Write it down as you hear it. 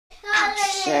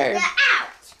Sure.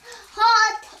 Out.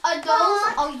 Hot. Are those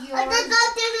all yours? I just got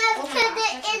to put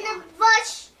it in a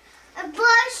bush. A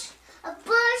bush.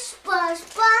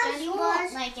 Daddy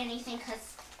won't like anything because.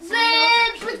 Bye.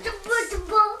 Put the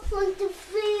ball on the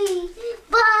free.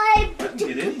 Bye. Put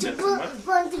Get in, that's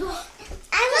mine.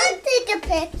 I want to take a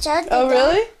picture. Oh,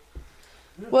 really?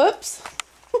 Whoops.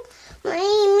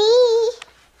 Mommy.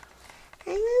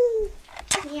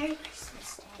 Merry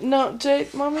Christmas, Daddy. No,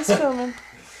 Jake, Mama's filming.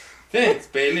 Thanks,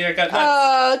 Bailey. I got nuts.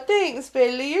 Oh, thanks,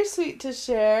 Bailey. You're sweet to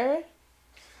share.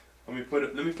 Let me put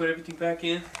everything back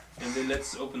in, and then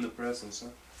let's open the presents, huh?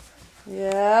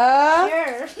 Yeah.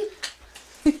 Sure.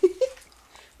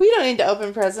 We don't need to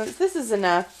open presents. This is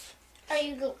enough. Are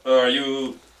you Are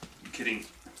you kidding?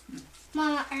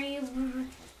 Mama, are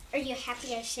you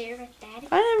happy I shared with Daddy?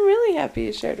 I am really happy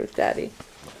you shared with Daddy.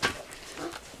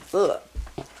 Ugh.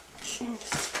 Hey,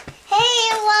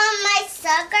 you want my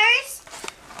suckers?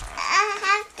 I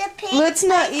have to pick. Let's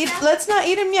not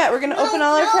eat them yet. We're gonna open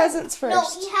all our presents first. No,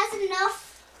 he has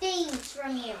enough things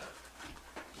from you.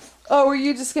 Oh, were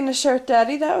you just gonna share with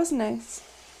Daddy? That was nice.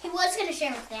 He was going to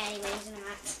share with Daddy, but he's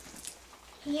not.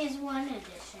 He has wanted to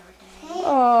share with Daddy.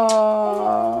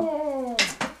 Oh.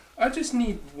 I just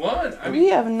need one. I We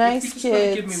have nice if you just want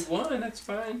to give kids. me one, that's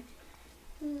fine.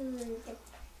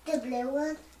 The blue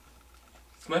one.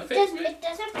 It's my favorite. It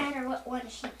doesn't matter what one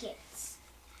she gets.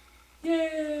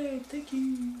 Yay! Thank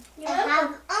you. I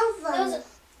have all of them.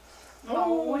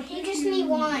 Oh, he just need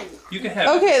one. You can have.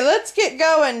 Okay, let's get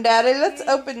going, Daddy. Let's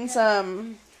open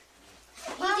some.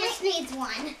 He just needs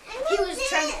one. He was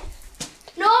trying.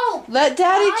 No. Let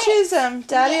Daddy Guys. choose them.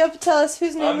 Daddy will tell us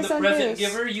whose it. name I'm is the on present whose.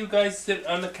 giver. You guys sit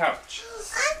on the couch.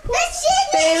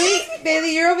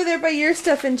 Bailey, you're over there by your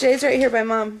stuff, and Jay's right here by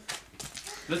Mom.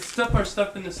 Let's stuff our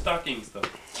stuff in the stockings, though.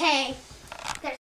 Okay.